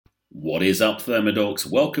What is up, thermidorks?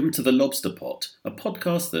 Welcome to the Lobsterpot, a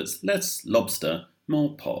podcast that's less lobster,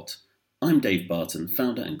 more pot. I'm Dave Barton,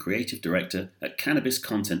 founder and creative director at cannabis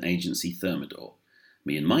content agency Thermidor.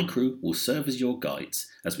 Me and my crew will serve as your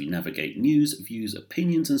guides as we navigate news, views,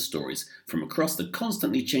 opinions and stories from across the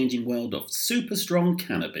constantly changing world of super strong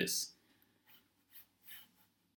cannabis.